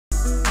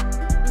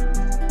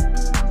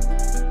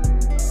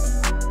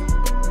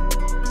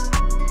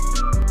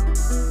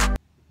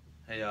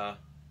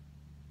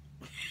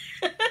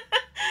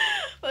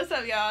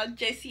y'all?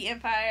 JC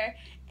Empire,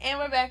 and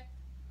we're back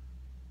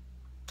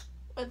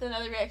with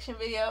another reaction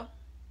video.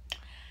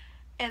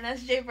 And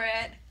that's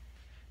JBrad.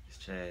 It's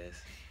Chaz.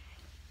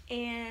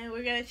 And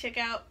we're gonna check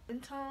out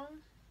Kwentong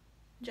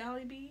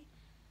Jollibee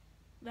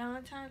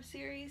Valentines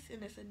series,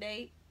 and it's a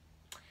date.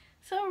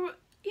 So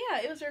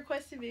yeah, it was a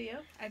requested video.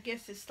 I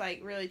guess it's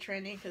like really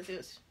trending because it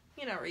was,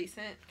 you know,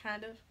 recent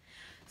kind of.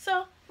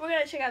 So we're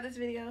gonna check out this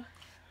video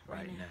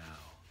right now.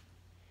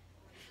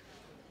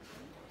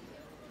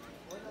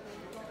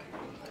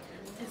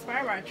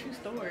 Inspired by a true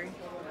story.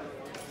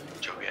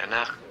 Joey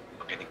anak,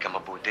 makinig ka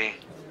mabuti.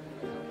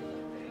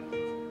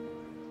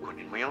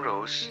 Kunin mo yung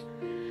rose.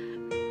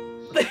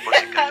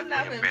 I've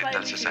not been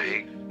Petal playing sa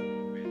sahig.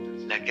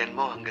 Lagyan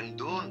mo hanggang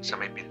dun sa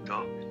may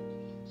pinto.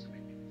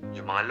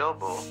 Yung mga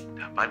lobo,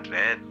 dapat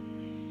red.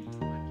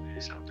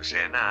 Isang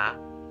dosena, ha?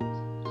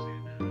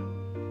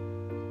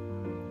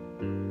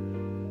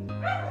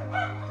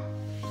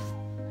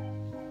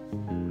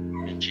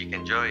 Yung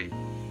chicken joy,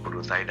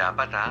 puro tayo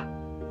dapat, ha?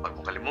 Huwag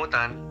mo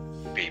kalimutan,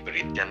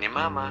 favorite yan ni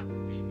Mama.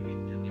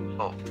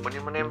 Oh,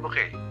 kunin mo na yung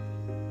bouquet.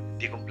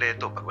 Hindi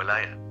kumpleto pag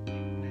wala yan.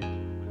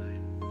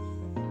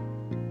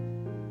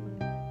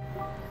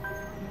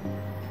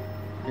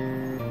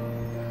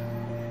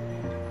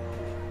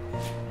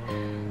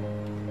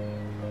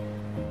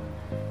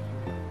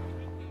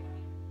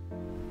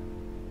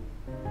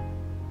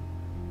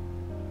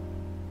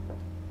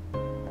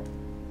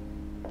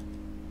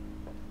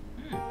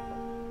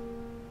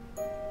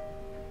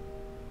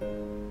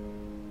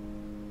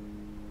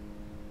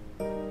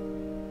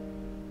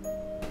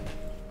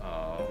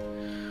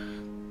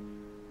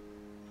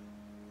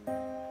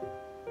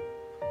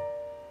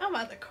 I'm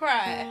about to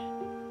cry.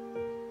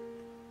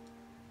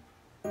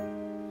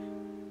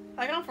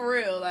 Like, I'm for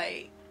real,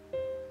 like.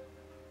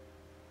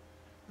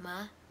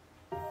 Ma?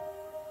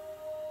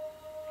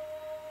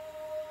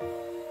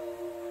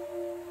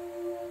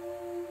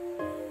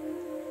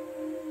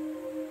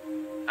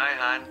 Hi,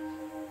 Han.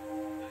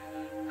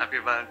 Happy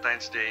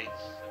Valentine's Day.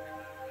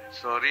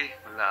 Sorry,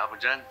 wala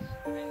ako dyan.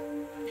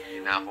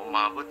 Hindi na ako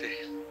umabot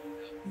eh.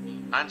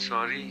 Han,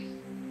 sorry.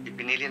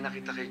 Ipinili na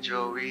kita kay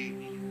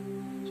Joey.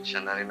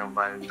 Siya na rin ang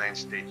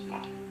Valentine's Day mo.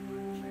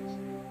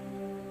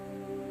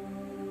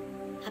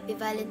 Happy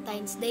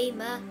Valentine's Day,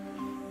 Ma.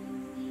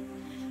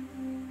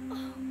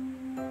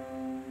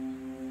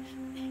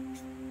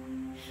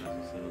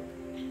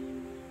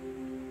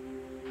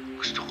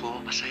 Gusto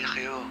ko, masaya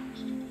kayo.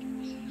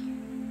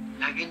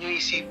 Lagi niyo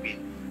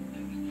isipin,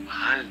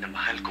 mahal na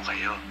mahal ko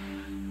kayo.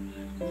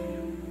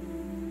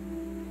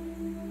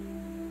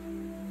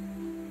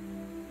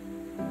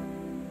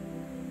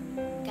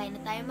 Kain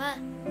na tayo, Ma.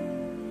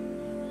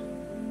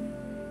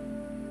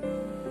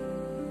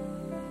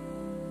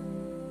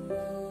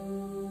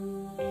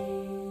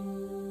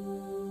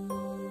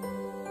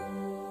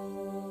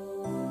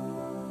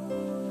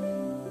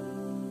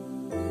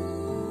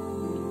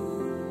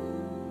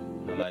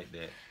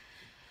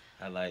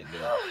 I like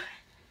that.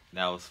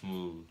 That was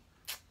smooth.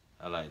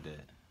 I like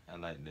that. I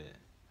like that.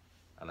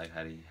 I like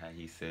how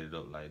he set it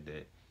up like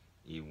that,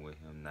 even with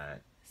him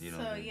not, you know.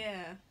 So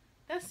yeah,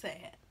 that's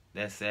sad.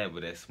 That's sad,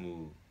 but that's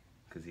smooth,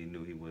 cause he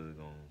knew he wasn't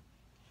gonna.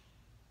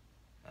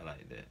 I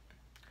like that,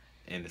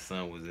 and the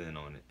sun was in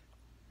on it.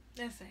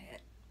 That's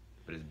sad.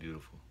 But it's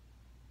beautiful.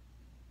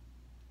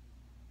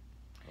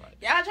 I like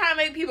Y'all trying to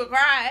make people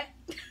cry.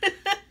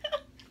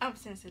 I'm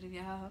sensitive,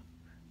 y'all.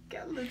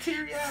 Got a little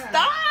teary-eyed.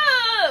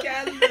 Stop!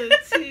 Got a little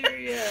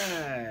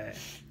teary-eyed.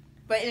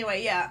 But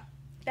anyway, yeah.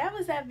 That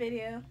was that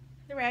video.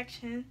 The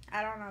reaction.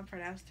 I don't know how to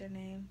pronounce their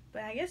name.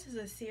 But I guess it's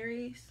a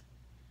series.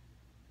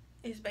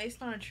 It's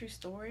based on a true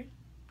story.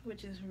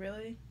 Which is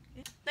really...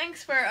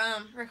 Thanks for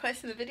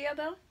requesting the video,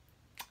 though.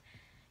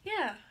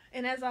 Yeah.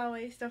 And as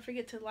always, don't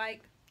forget to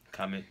like,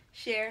 comment,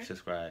 share,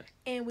 subscribe.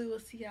 and we will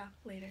see y'all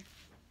later.